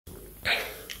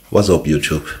What's up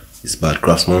YouTube? It's Bad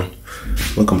Craftsman.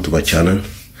 Welcome to my channel,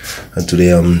 and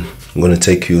today I'm going to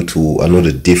take you to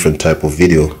another different type of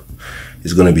video.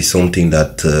 It's going to be something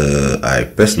that I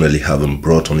personally haven't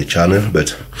brought on the channel,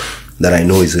 but that I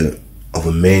know is of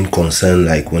a main concern,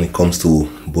 like when it comes to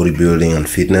bodybuilding and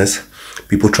fitness.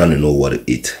 People trying to know what to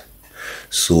eat.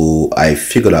 So I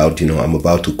figured out, I'm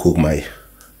about to cook my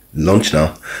lunch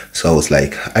now, so I was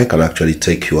like, I can actually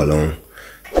take you along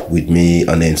with me,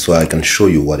 and then so I can show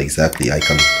you what exactly I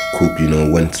can cook,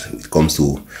 when it comes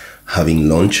to having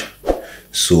lunch.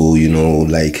 So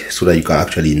so that you can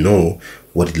actually know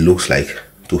what it looks like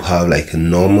to have like a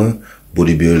normal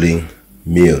bodybuilding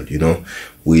meal,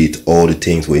 with all the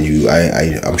things. When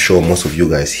I'm sure most of you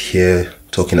guys here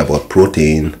talking about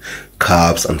protein,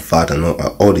 carbs and fat and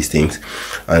all these things,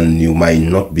 and you might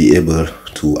not be able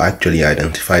to actually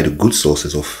identify the good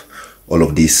sources of all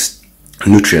of these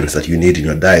nutrients that you need in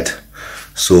your diet.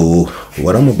 So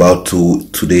what I'm about to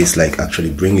today is like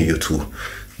actually bringing you to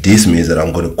these meals that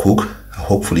I'm going to cook.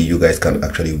 Hopefully you guys can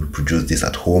actually reproduce this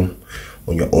at home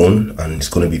on your own, and it's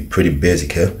going to be pretty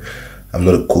basic here. I'm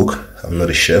not a cook, I'm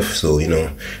not a chef, so it's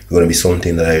going to be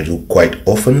something that I do quite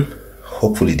often.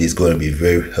 Hopefully this is going to be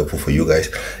very helpful for you guys.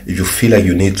 If you feel like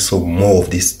you need some more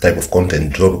of this type of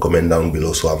content, drop a comment down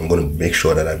below, so I'm going to make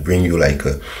sure that I bring you like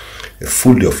a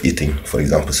full day of eating, for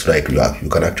example, so like you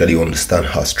can actually understand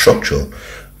how I structure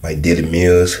my daily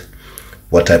meals,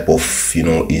 what type of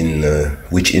in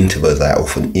which intervals I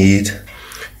often eat,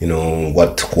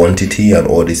 what quantity and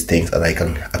all these things, and I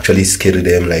can actually schedule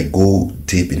them, like go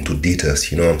deep into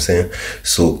details, what I'm saying.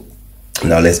 So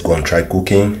now let's go and try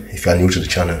cooking. If you are new to the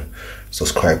channel,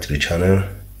 subscribe to the channel,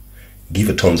 give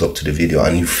a thumbs up to the video,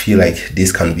 and you feel like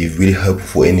this can be really helpful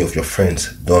for any of your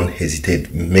friends, don't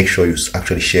hesitate, make sure you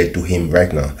actually share it to him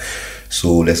right now.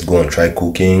 So let's go and try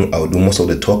cooking. I'll do most of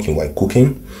the talking while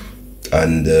cooking,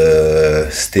 and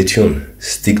stay tuned,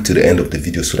 stick to the end of the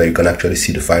video so that you can actually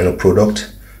see the final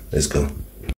product. Let's go.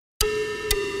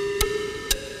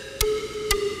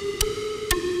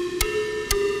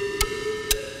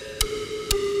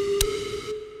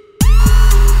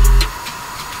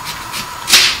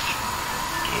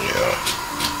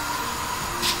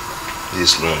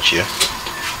 This lunch here,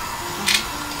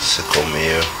 second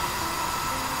meal.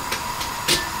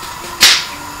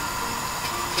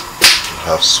 You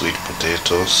have sweet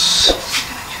potatoes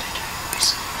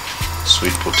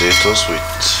with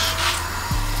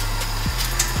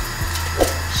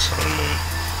salmon.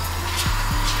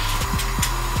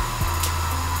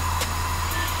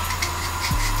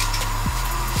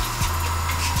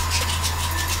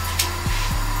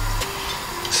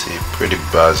 See, pretty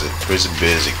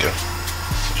basic.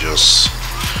 Just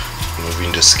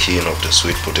removing the skin of the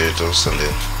sweet potatoes, and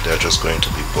then they're just going to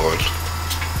be boiled.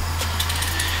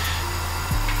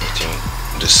 I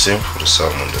think the same for the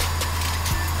salmon though.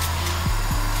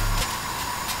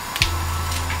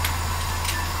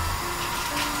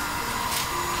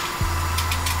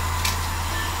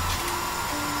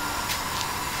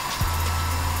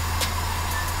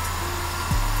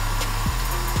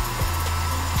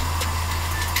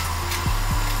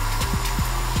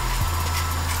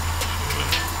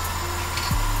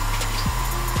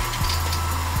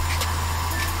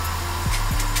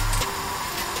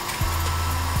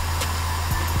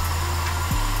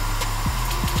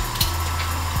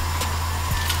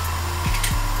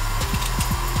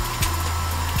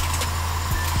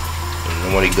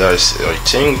 Normally guys, I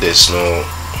think there's no,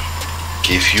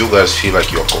 if you guys feel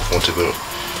like you're comfortable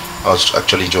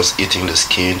actually just eating the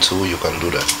skin too, you can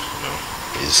do that.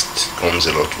 It comes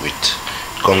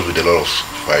with a lot of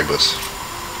fibers,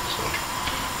 so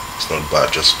it's not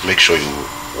bad. Just make sure you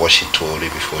wash it thoroughly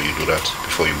before you do that,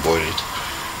 before you boil it.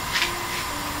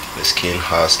 The skin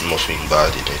has nothing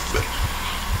bad in it, but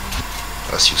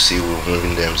as you see,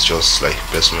 removing them is just like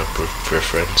personal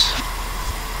preference.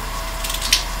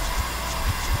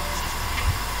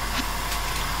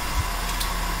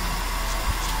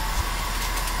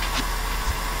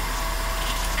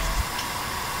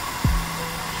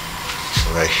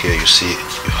 Right here you see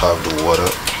you have the water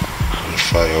on the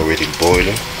fire already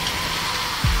boiling.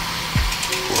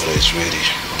 Water is ready.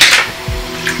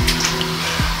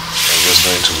 I'm just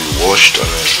going to be washed and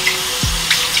then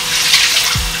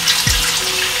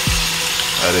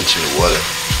add it in the water.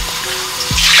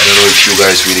 I don't know if you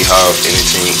guys really have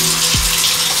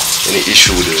any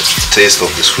issue with the taste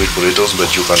of the sweet potatoes, but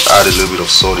you can add a little bit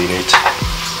of salt in it,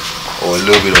 or a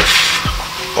little bit of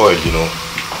oil.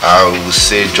 I would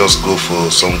say just go for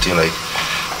something like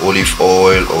olive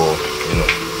oil, or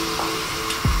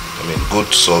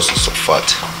good sources of fat,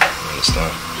 you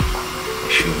understand,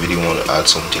 if you really want to add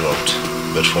something up.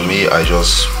 but for me I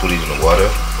just put it in the water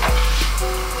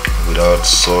without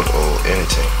salt or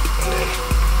anything, and then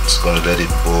it's gonna let it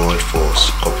boil for a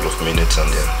couple of minutes and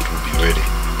then it will be ready.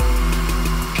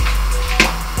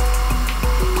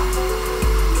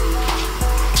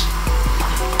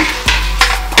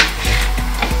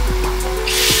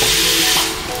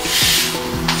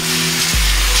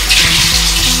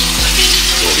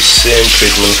 So the same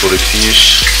treatment for the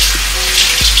fish,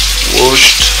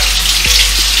 washed.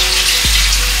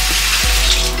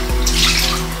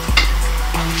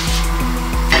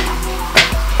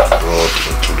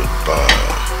 Into the pan,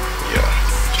 yeah,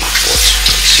 to the pot.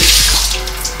 Let's see.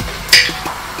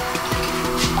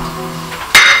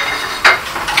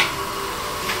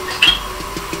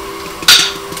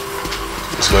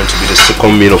 It's going to be the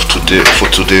second meal of today. For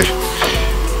today,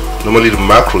 normally the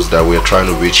macros that we're trying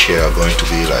to reach here are going to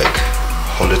be like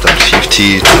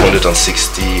 150 to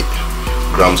 160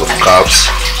 grams of carbs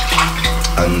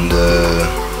and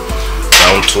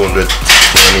around 220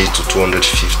 to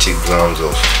 250 grams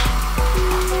of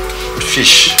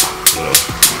fish, you know.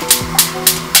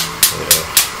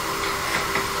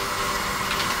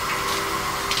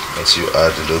 As you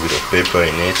add a little bit of pepper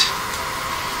in it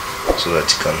so that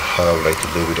you can have like a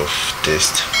little bit of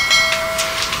taste.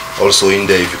 Also in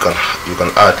there, if you can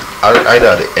add either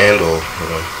at the end or, you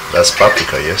know, that's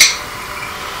paprika, yes,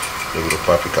 a little bit of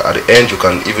paprika. At the end you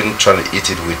can even try to eat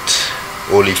it with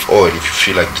olive oil if you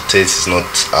feel like the taste is not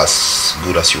as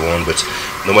good as you want, but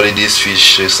normally these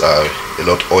fishes are a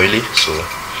lot oily, so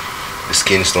the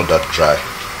skin is not that dry,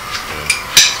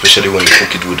 especially when you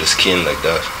cook it with the skin like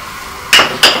that.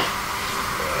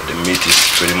 The meat is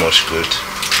pretty much good.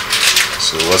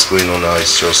 So what's going on now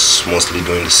is just mostly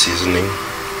doing the seasoning,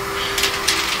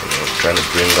 trying to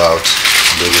bring out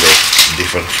a little bit of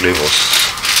different flavors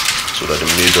so that the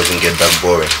meat doesn't get that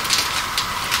boring.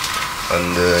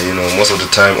 And you know, most of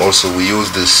the time also we use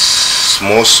this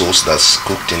small sauce that's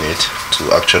cooked in it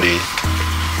to actually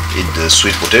eat the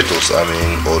sweet potatoes, I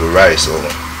mean, or the rice or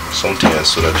something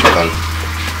else, so that you can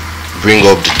bring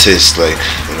up the taste, like,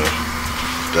 you know,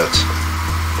 that.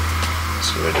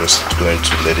 So we're just going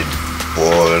to let it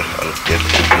boil and get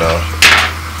cooked now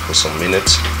for some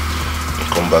minutes and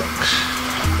come back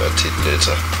at it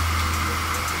later.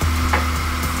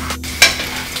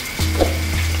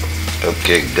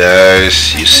 Okay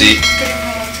guys, you see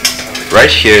right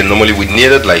here, normally we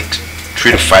needed like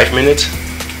 3 to 5 minutes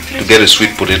to get the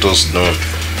sweet potatoes done.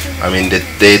 I mean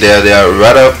they are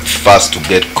rather fast to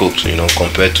get cooked, you know,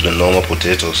 compared to the normal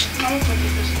potatoes.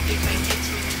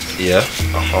 Yeah,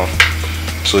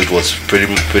 so it was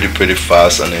pretty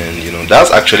fast, and then, you know,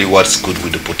 that's actually what's good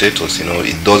with the potatoes, you know,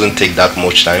 it doesn't take that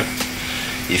much time.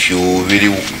 If you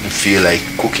really feel like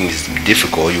cooking is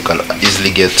difficult, you can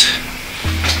easily get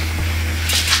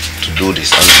do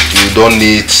this, and you don't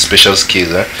need special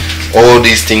skills. All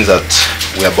these things that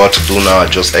we're about to do now are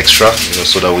just extra, you know,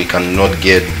 so that we cannot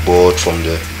get bored from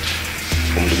the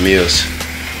meals.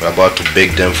 We're about to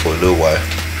bake them for a little while,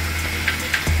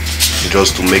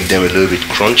 just to make them a little bit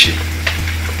crunchy.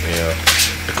 Yeah,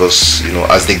 because, you know,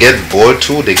 as they get boiled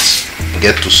too, they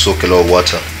get to soak a lot of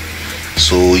water.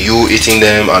 So you eating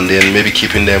them and then maybe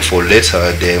keeping them for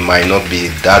later, they might not be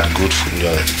that good for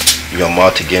your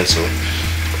mouth again. So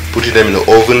putting them in the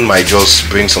oven might just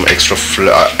bring some extra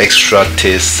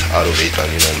taste out of it,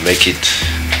 and, you know, make it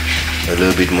a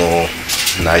little bit more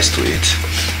nice to eat.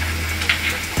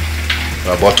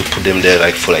 We're about to put them there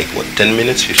like for like what, 10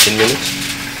 minutes, 15 minutes?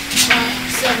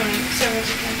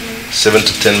 7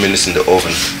 to 10 minutes in the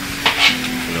oven.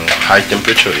 You know, high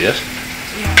temperature, yes?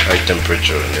 Yeah. High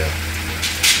temperature, yeah.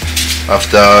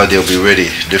 After they'll be ready.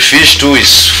 The fish too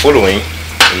is following,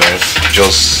 you know,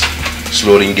 just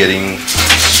slowly getting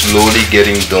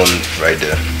done right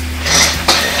there.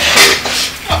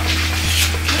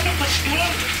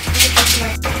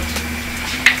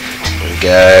 Okay.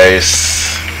 Guys,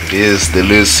 this is the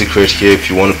little secret here. If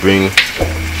you want to bring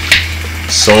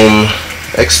some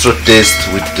extra taste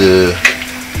with the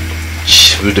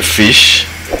fish,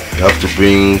 you have to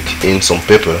bring in some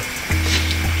pepper.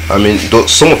 I mean,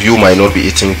 some of you might not be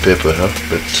eating pepper,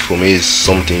 but for me it's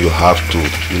something you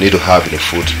need to have in the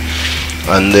food.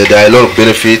 And there are a lot of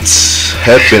benefits,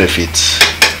 health benefits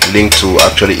linked to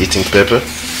actually eating pepper.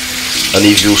 And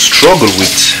if you struggle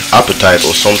with appetite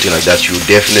or something like that, you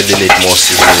definitely need more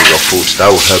seasoning in your food.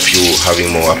 That will help you having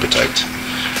more appetite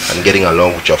and getting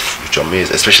along with your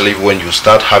meals, especially when you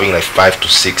start having like 5 to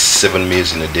 6, 7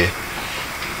 meals in a day.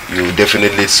 You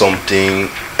definitely need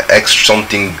something extra,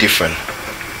 something different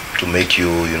to make you,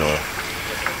 you know,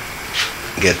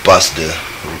 get past the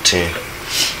routine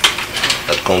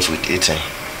that comes with eating.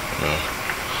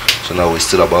 So now we're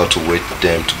still about to wait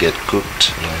them to get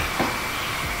cooked.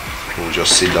 We'll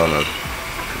just sit down and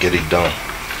get it done.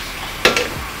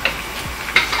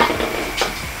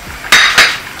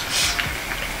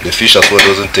 The fish as well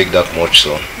doesn't take that much,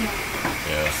 so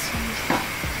yeah,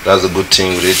 that's a good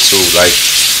thing with it. So like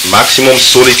maximum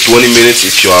solid 20 minutes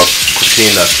if you are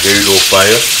cooking at very low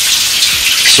fire.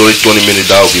 Solid 20 minutes,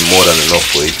 that will be more than enough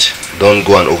for it. Don't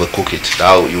go and overcook it,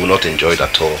 that you will not enjoy it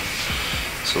at all.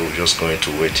 So we're just going to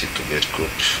wait it to get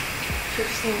cooked.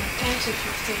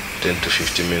 10 to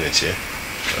 15 minutes, yeah.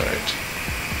 Alright.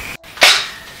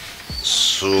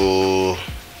 So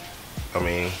I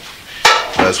mean,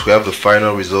 guys, we have the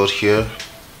final result here.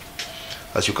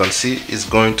 As you can see, it's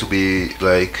going to be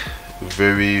like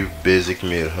very basic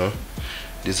meal, huh?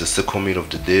 This is the second meal of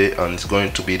the day, and it's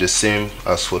going to be the same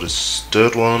as for the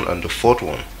third one and the fourth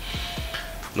one.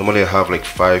 Normally I have like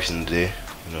 5 in the day,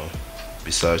 you know.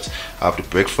 Besides, I have the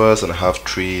breakfast and I have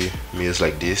 3 meals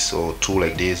like this, or 2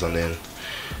 like this, and then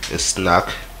a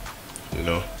snack, you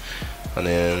know. And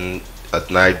then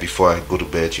at night before I go to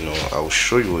bed, you know, I will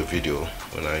show you a video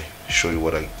when I show you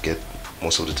what I get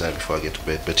most of the time before I get to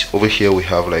bed. But over here we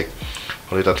have like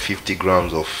 150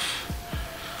 grams of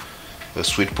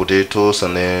sweet potatoes,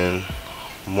 and then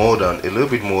a little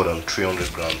bit more than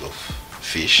 300 grams of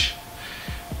fish.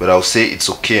 But I'll say it's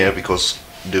okay because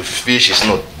the fish is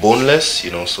not boneless,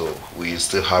 you know, so we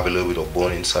still have a little bit of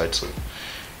bone inside, so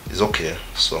it's okay.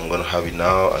 So I'm gonna have it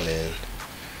now, and then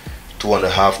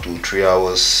 2.5 to 3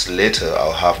 hours later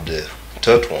I'll have the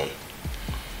third one.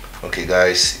 Okay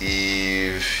guys,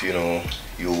 if you know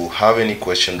you have any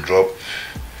question, drop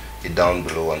it down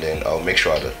below and then I'll make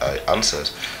sure that I answer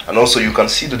it. And also you can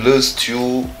see the little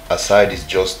stew aside is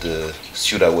just the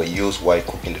stew that we use while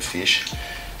cooking the fish.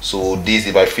 So this,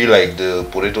 if I feel like the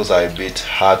potatoes are a bit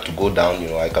hard to go down, you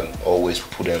know, I can always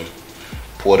pour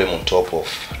them on top of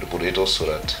the potatoes so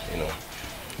that, you know,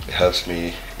 it helps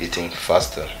me eating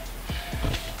faster.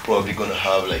 Probably gonna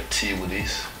have like tea with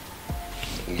this,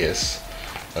 yes.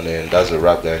 And then that's the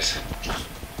wrap, guys.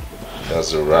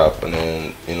 That's the wrap. And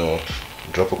then, you know,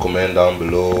 drop a comment down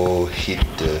below,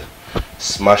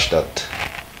 smash that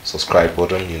subscribe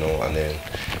button, you know, and then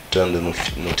turn the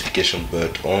notification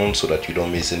bell on so that you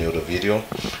don't miss any other video.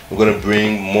 We're gonna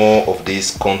bring more of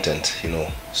this content, you know,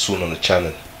 soon on the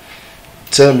channel.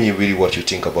 Tell me really what you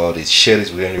think about it. Share this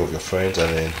with any of your friends,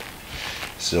 and then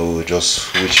so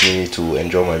just wish me to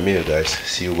enjoy my meal, guys.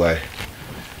 See you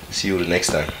the next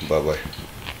time. Bye bye.